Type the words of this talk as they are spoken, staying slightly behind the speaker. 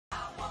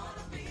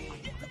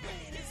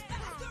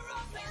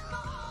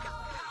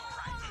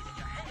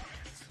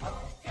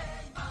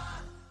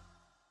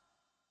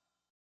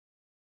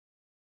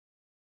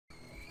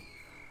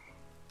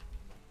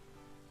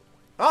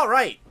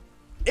Alright,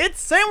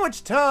 it's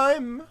sandwich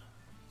time!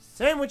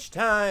 Sandwich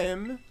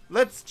time!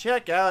 Let's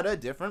check out a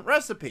different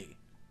recipe.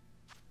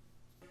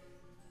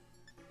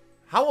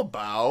 How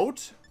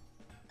about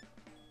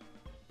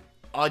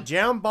a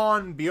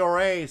jambon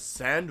beurre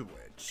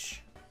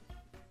sandwich?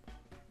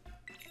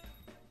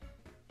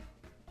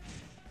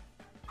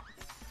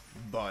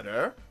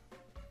 Butter.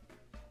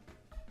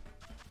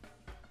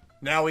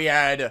 Now we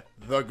add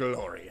the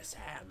glorious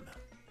ham.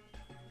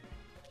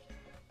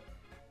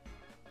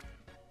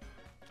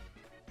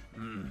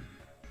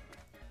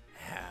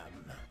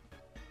 Ham.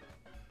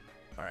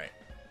 Alright.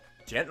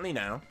 Gently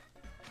now.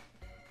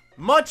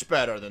 Much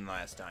better than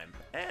last time.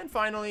 And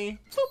finally,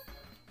 boop.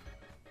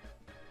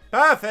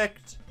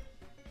 Perfect.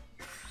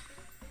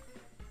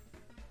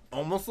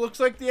 Almost looks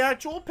like the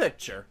actual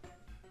picture.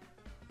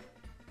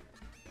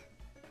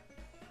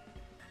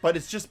 But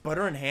it's just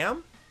butter and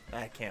ham?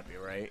 That can't be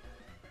right.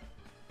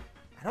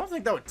 I don't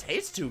think that would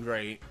taste too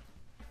great.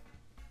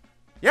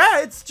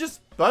 Yeah, it's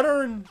just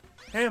butter and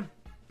ham.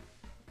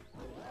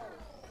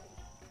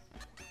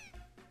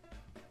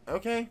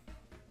 Okay.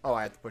 Oh,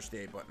 I have to push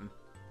the A button.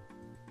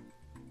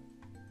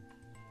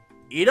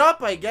 Eat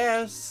up, I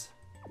guess.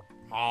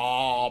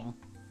 The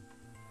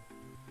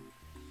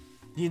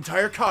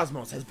entire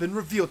cosmos has been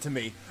revealed to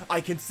me. I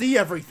can see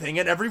everything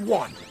and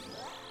everyone.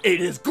 It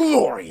is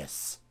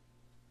glorious.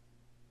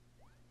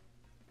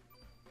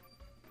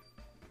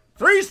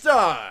 3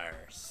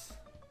 stars.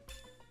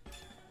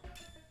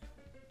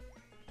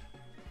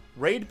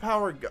 Raid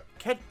power.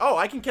 Oh,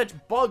 I can catch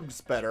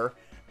bugs better.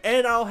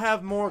 And I'll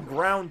have more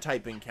ground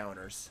type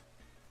encounters.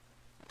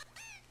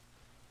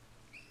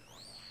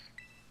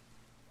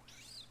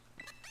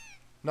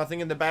 Nothing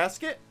in the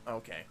basket?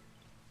 Okay.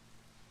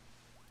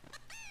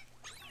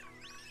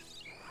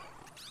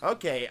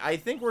 Okay, I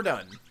think we're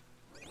done.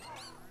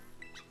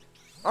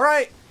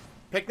 Alright.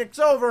 Picnic's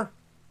over.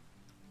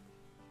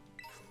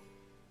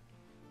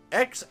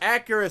 X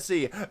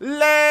accuracy.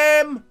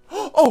 Lamb!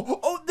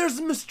 Oh, there's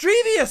a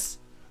mischievous!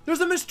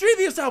 There's a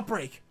mischievous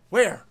outbreak!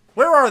 Where?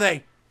 Where are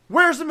they?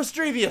 Where's the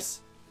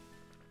mischievous?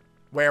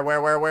 Where?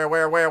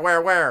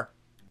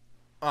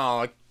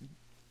 Oh,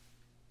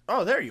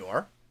 there you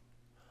are.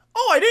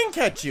 Oh, I didn't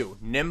catch you.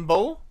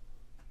 Nimble.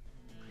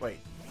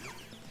 Wait.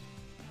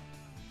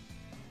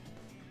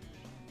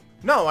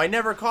 No, I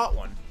never caught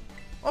one.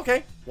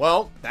 Okay,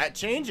 well, that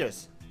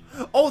changes.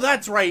 Oh,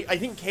 that's right. I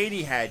think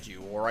Katie had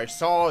you, or I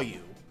saw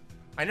you.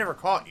 I never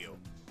caught you.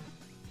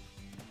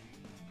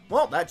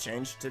 Well, that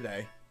changed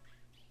today.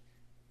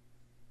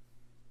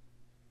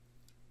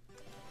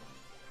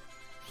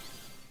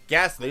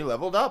 Ghastly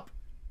leveled up.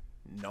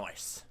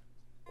 Nice.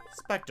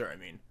 Spectre, I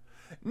mean.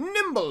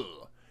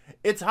 Nimble.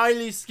 It's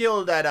highly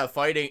skilled at a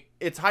fighting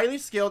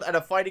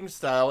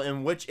style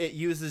in which it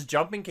uses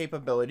jumping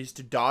capabilities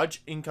to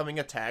dodge incoming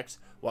attacks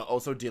while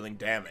also dealing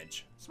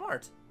damage.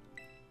 Smart.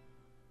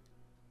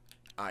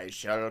 I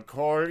shall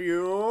call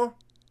you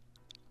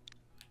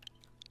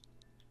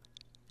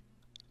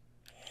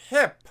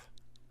Hip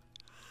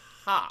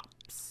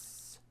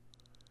Hops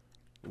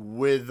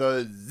with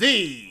a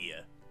Z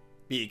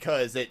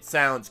because it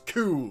sounds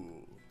cool.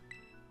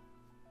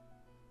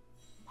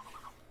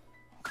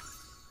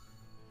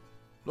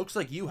 Looks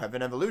like you have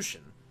an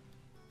evolution.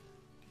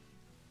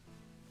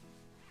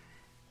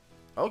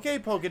 Okay,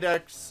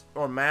 Pokedex,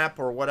 or map,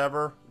 or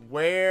whatever.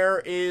 Where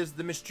is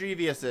the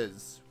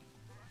mischievouses?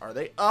 Are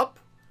they up?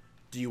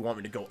 Do you want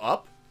me to go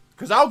up?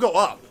 Because I'll go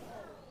up.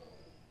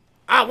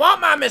 I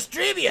want my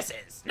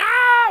mischievouses!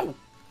 No!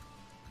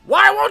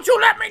 Why won't you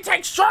let me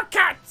take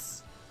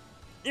shortcuts?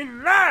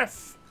 In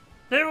life,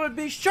 there would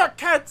be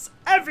shortcuts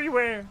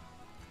everywhere.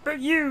 But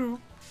you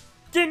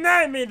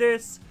deny me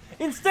this.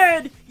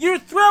 Instead, you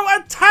throw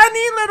a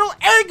tiny little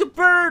egg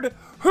bird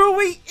who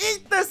we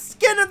eat the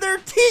skin of their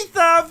teeth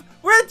of,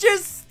 which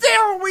is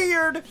still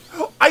weird.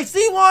 I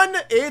see one.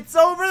 It's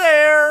over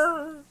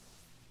there.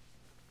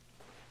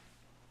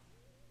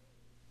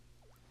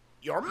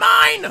 You're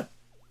mine.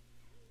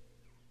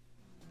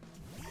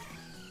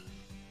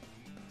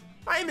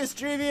 Hi,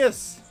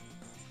 mischievous.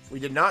 We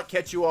did not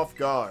catch you off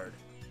guard.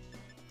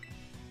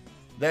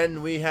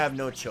 Then we have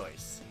no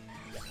choice.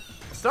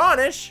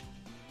 Astonish?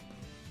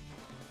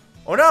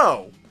 Oh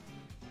no!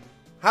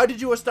 How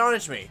did you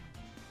astonish me?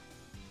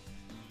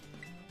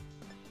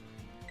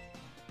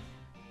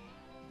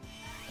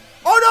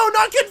 Oh no,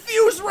 not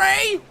confused,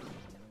 Ray!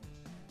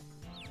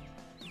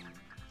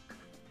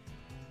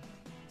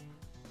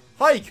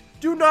 Hike,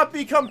 do not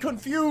become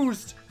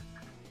confused!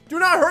 Do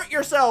not hurt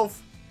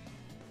yourself!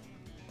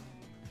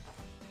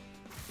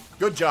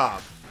 Good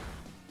job.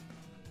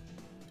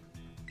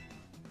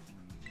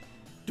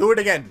 Do it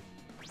again.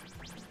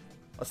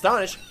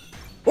 Astonish.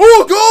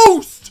 Oh,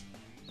 ghost!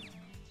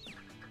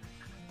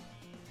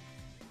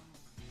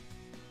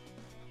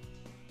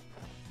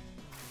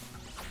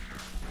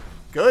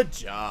 Good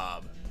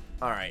job.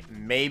 Alright,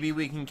 maybe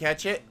we can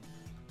catch it.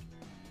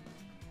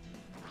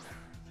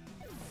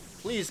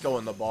 Please go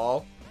in the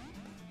ball.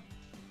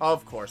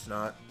 Of course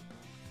not.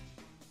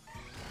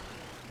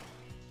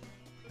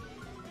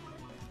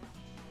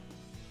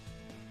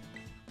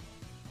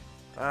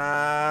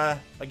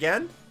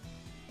 Again?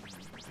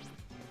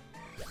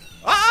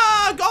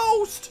 Ah,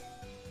 ghost!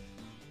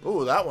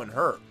 Ooh, that one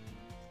hurt.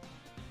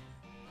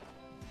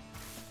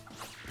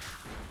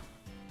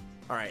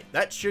 Alright,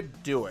 that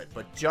should do it.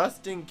 But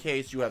just in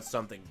case you have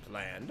something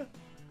planned,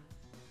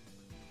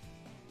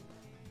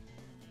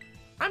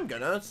 I'm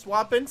gonna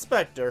swap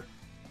Inspector.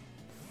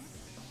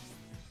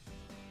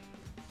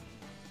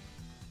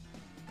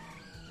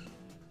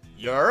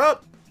 You're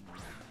up!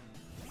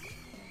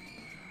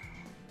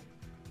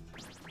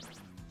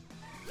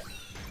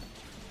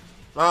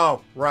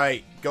 Oh,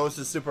 right. Ghost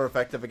is super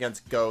effective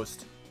against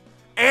Ghost.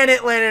 And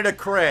it landed a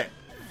crit!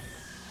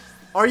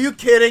 Are you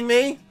kidding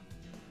me?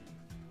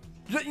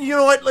 You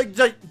know what? Like,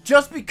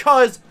 just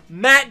because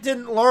Matt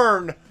didn't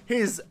learn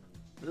his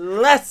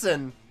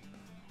lesson,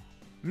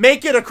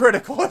 make it a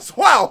critical as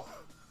well!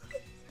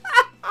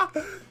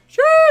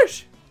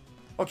 Sheesh!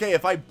 Okay,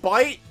 if I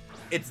bite,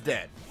 it's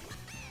dead.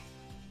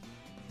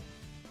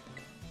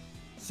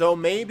 So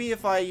maybe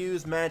if I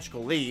use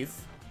Magical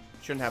Leaf,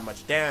 shouldn't have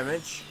much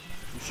damage.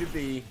 You should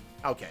be...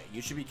 Okay,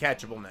 you should be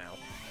catchable now.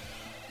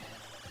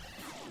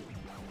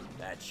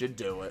 That should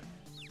do it.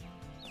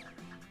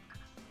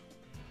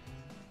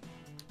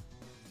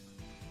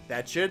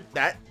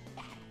 That...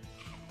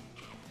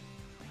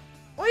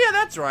 Oh yeah,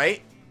 that's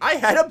right. I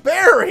had a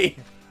berry!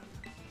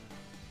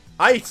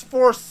 I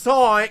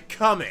foresaw it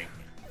coming.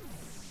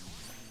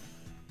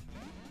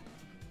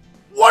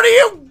 What are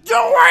you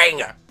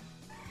doing?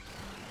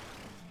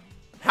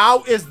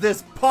 How is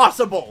this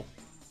possible?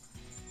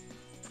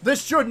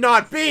 This should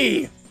not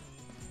be!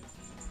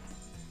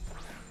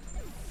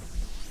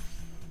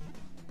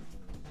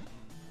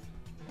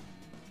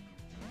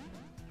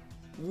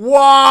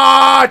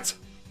 What?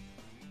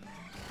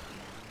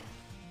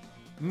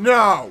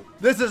 No,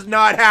 this is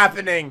not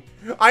happening.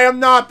 I am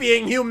not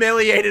being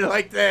humiliated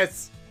like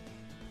this.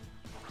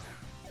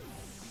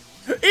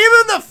 Even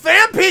the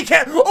Fampi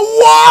can't.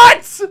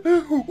 What?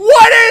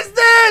 What is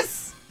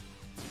this?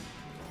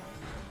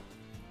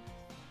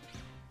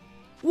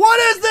 What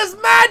is this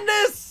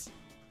madness?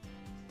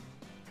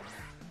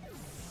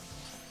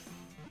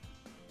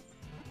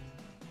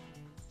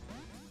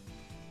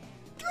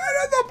 Get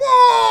in the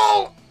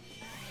ball!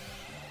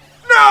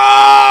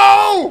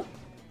 No!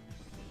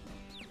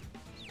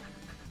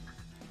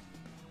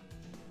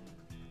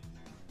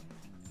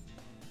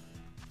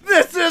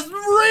 This is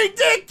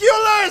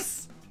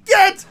ridiculous!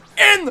 Get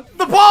in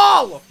the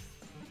ball!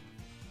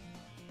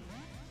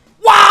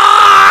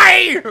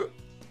 Why?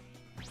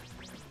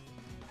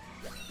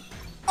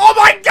 Oh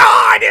my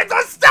god! It's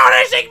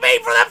astonishing me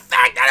for the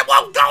fact that it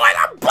won't go in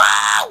the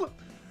ball!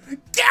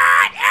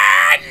 Get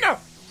in!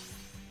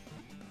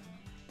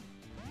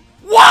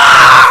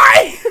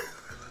 Why?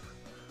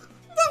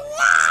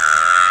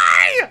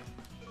 Why?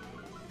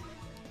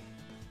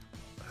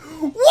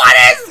 What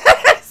is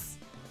this?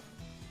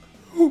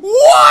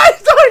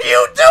 What are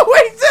you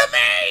doing to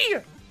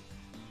me?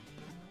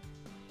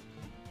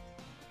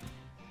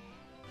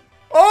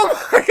 Oh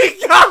my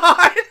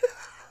god!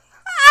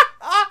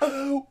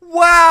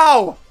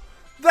 Wow!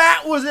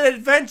 That was an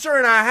adventure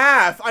and a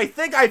half. I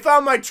think I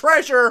found my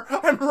treasure.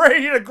 I'm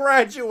ready to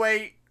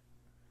graduate.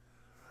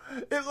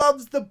 It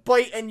loves to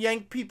bite and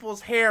yank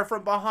people's hair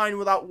from behind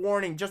without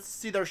warning just to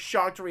see their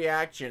shocked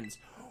reactions.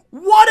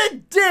 What a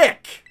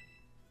dick!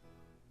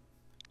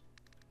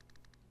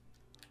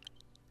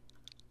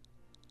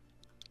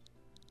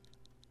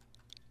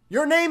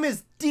 Your name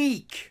is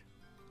Deke.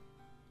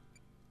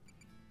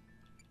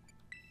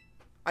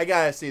 I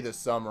gotta see the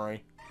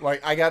summary.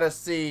 Like, I gotta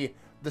see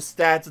the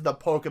stats of the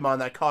Pokemon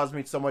that caused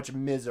me so much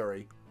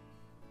misery.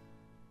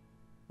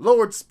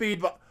 Lowered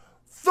speed, but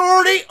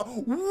 30.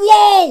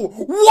 Whoa!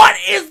 What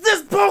is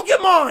this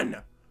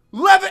Pokemon?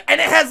 And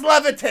it has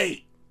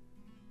Levitate.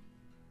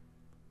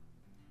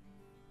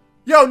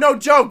 Yo, no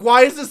joke.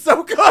 Why is this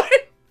so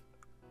good?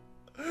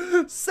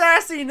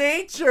 Sassy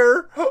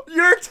nature.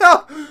 You're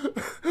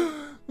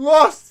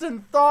lost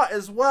in thought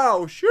as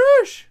well.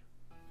 Shush.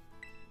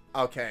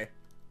 Okay.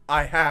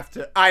 I have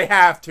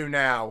to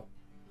now.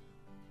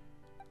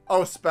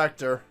 Oh,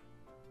 Spectre.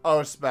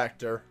 Oh,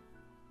 Spectre.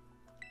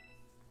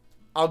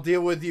 I'll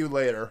deal with you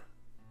later.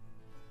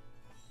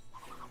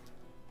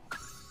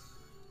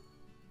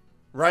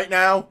 Right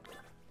now,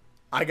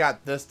 I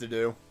got this to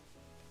do.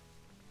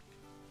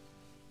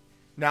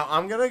 Now,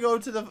 I'm gonna go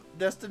to the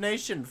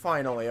destination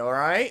finally,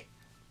 alright?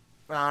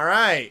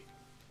 Alright.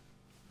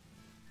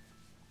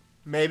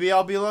 Maybe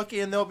I'll be lucky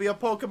and there'll be a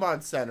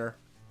Pokemon Center.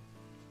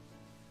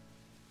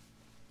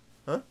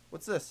 Huh?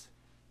 What's this?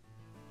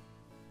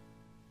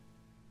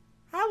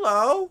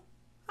 Hello?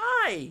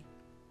 Hi.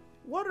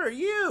 What are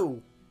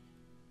you?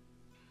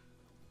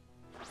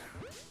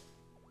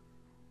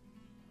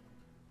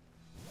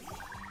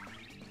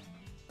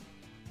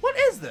 What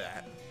is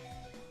that?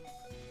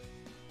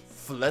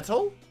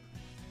 Flittle?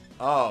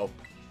 Oh,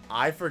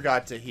 I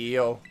forgot to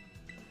heal.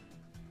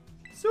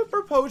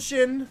 Super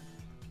potion.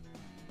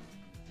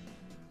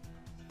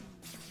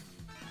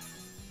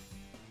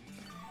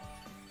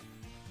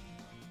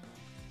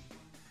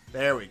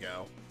 There we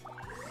go.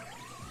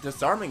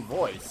 Disarming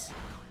voice.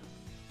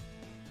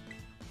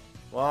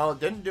 Well, it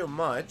didn't do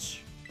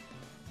much.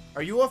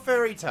 Are you a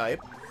fairy type?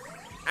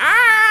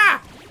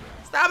 Ah!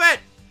 Stop it!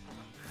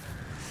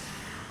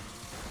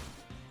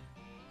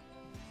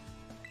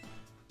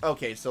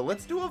 Okay, so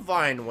let's do a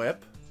Vine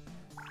Whip.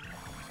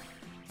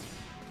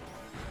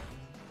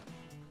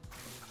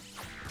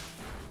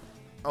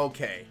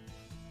 Okay.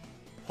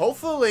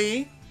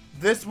 Hopefully,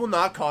 this will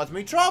not cause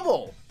me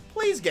trouble.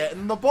 Please get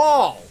in the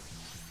ball.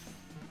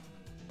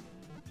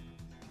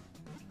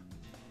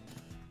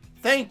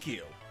 Thank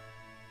you.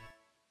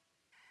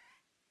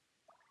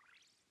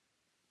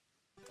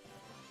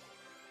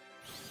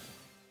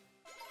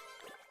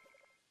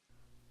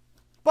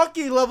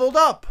 Bucky leveled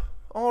up.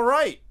 All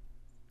right.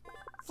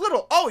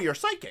 Flittle. Oh, you're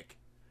psychic.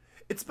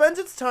 It spends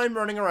its time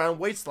running around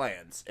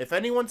wastelands. If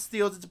anyone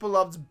steals its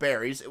beloved's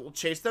berries, it will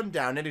chase them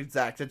down and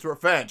exact its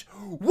revenge.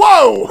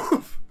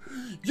 Whoa!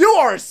 You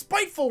are a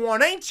spiteful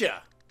one, ain't ya?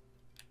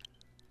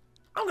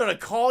 I'm gonna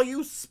call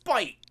you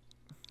Spite.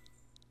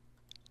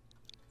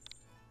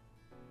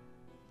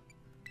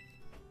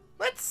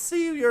 Let's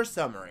see your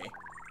summary.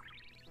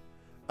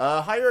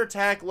 Higher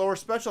attack, lower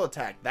special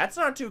attack. That's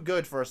not too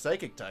good for a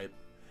psychic type.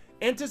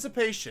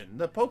 Anticipation.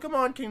 The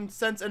Pokemon can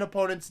sense an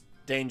opponent's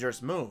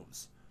dangerous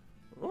moves.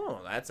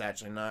 Oh, that's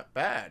actually not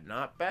bad.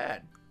 Not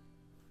bad.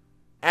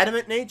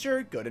 Adamant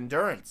nature, good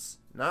endurance.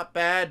 Not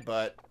bad,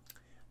 but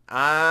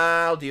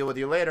I'll deal with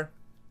you later.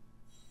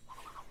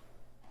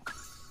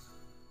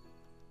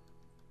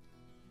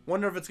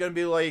 Wonder if it's going to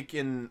be like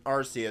in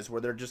Arceus, where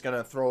they're just going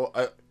to throw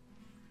a...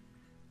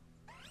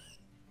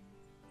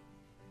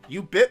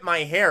 You bit my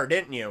hair,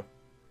 didn't you?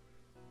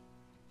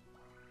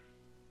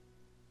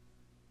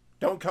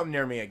 Don't come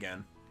near me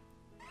again.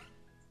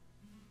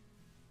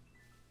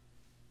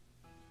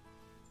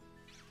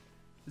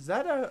 Is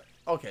that a...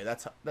 Okay,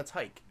 that's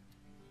hike.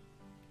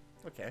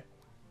 Okay.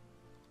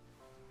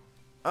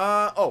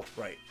 Oh,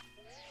 right.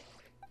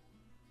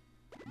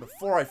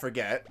 Before I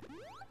forget.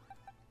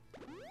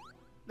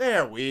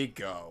 There we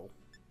go.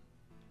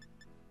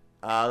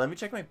 Let me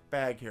check my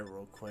bag here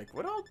real quick.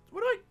 What do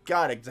I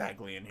got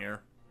exactly in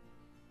here?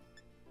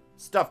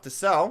 Stuff to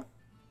sell.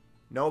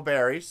 No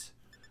berries.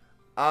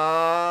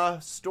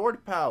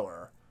 Stored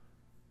power.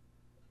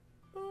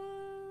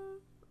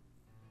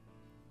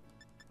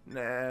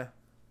 Nah.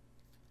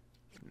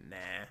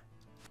 Nah.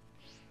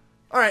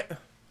 Alright.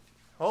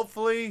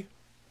 Hopefully.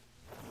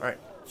 Alright.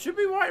 Should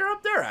be wire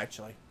up there,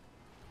 actually.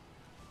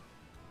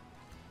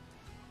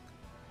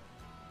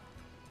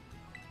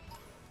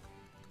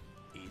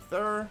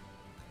 Ether.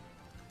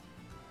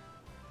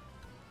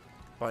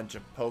 Bunch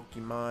of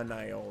Pokemon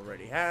I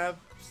already have.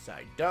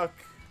 Psyduck.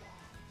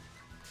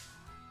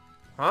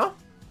 Huh?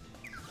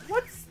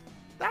 What's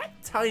that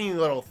tiny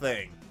little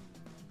thing?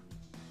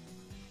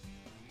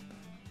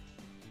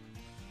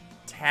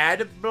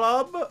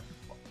 Tadblub?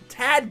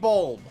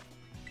 Tadbulb.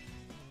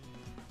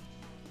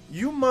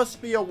 You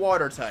must be a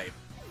water type.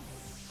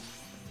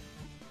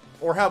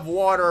 Or have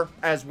water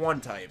as one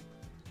type.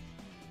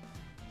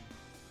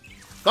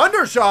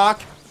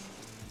 Thundershock?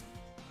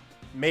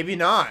 Maybe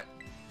not.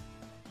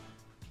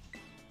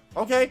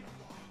 Okay.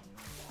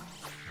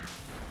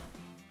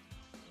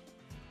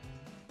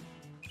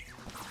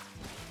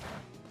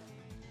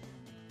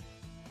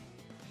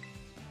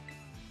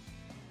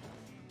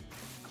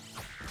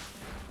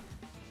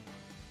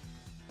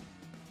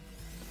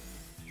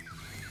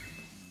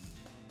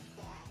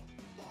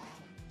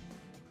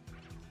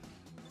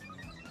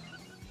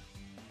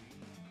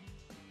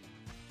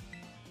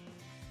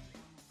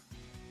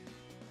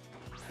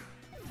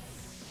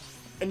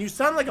 And you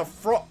sound like a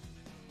frog.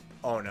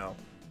 Oh no.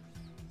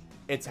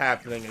 It's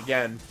happening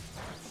again.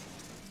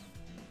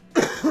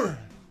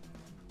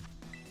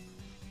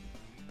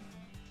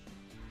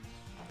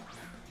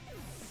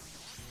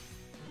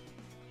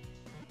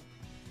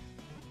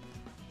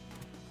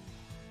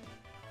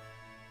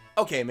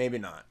 Okay, maybe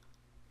not.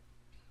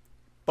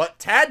 But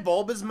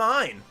Tadbulb is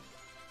mine.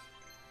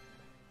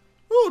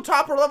 Ooh,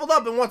 Topper leveled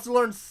up and wants to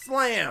learn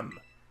Slam.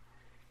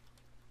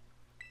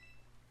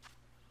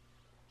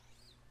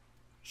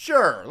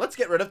 Sure, let's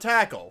get rid of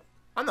Tackle.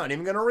 I'm not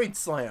even gonna read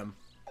Slam.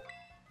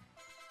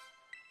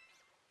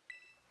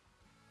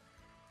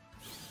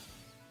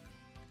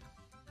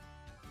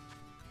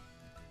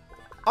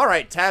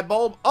 Alright,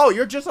 Tadbulb. Oh,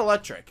 you're just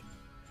electric.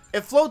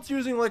 It floats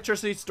using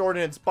electricity stored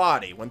in its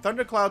body. When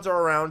thunderclouds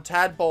are around,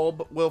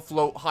 Tadbulb will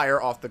float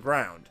higher off the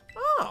ground.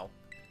 Oh.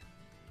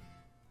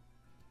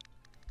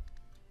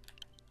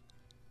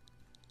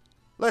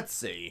 Let's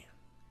see.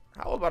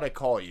 How about I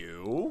call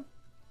you...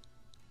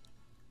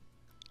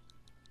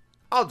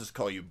 I'll just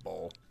call you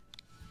Bull.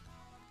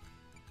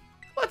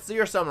 Let's see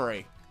your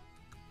summary.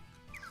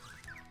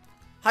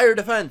 Higher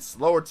defense,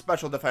 lowered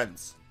special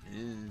defense.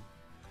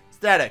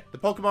 Static. The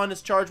Pokemon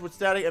is charged with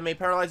static and may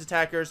paralyze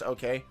attackers.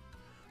 Okay.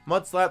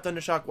 Mud Slap,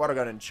 Thundershock, Water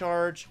Gun in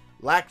charge.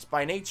 Lax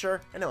by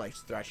nature, and it likes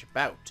to thrash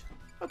about.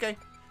 Okay.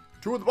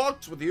 2 in the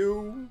box with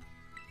you.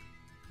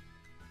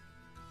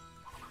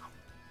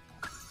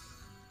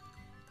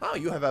 Oh,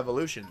 you have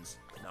evolutions.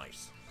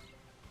 Nice.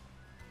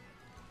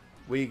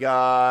 We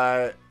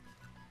got...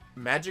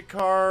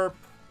 Magikarp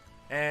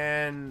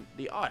and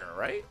the otter,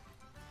 right?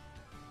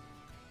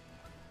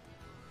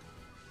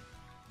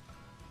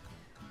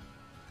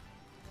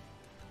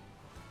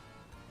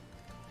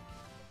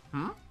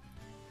 Hmm?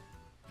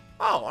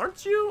 Oh,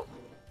 aren't you?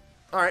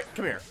 Alright,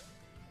 come here.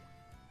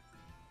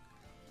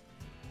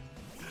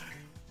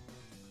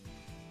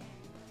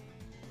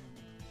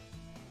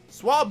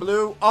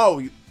 Swablu.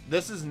 Oh,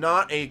 this is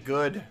not a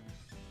good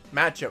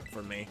matchup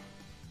for me.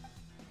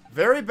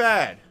 Very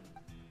bad.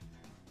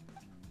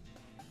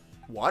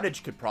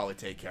 Wattage could probably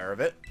take care of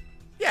it.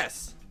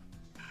 Yes.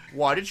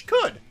 Wattage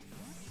could.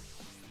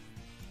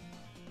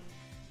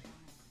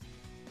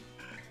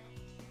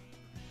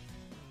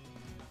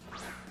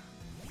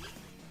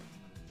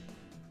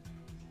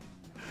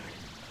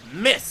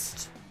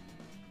 Missed.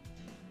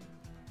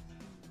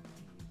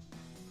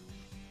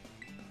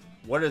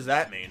 What does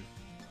that mean?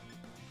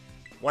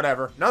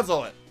 Whatever.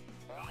 Nuzzle it.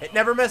 It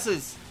never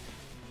misses.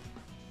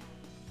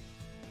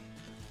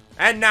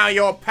 And now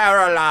you're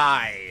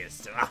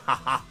paralyzed.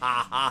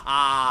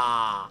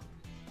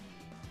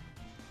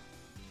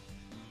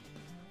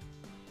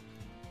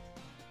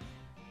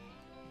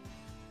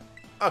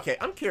 Okay,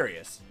 I'm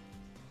curious.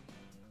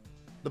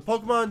 The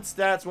Pokemon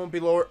stats won't be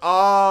lower.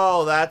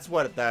 Oh, that's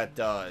what that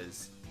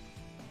does.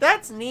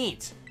 That's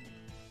neat.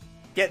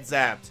 Get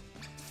zapped.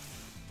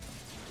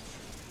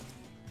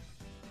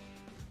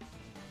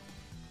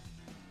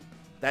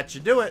 That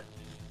should do it.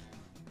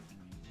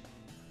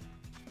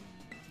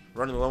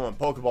 Running low on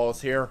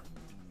Pokeballs here.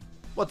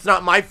 Well, it's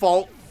not my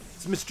fault.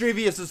 It's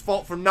Mischievous'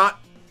 fault for not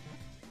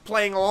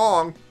playing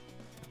along.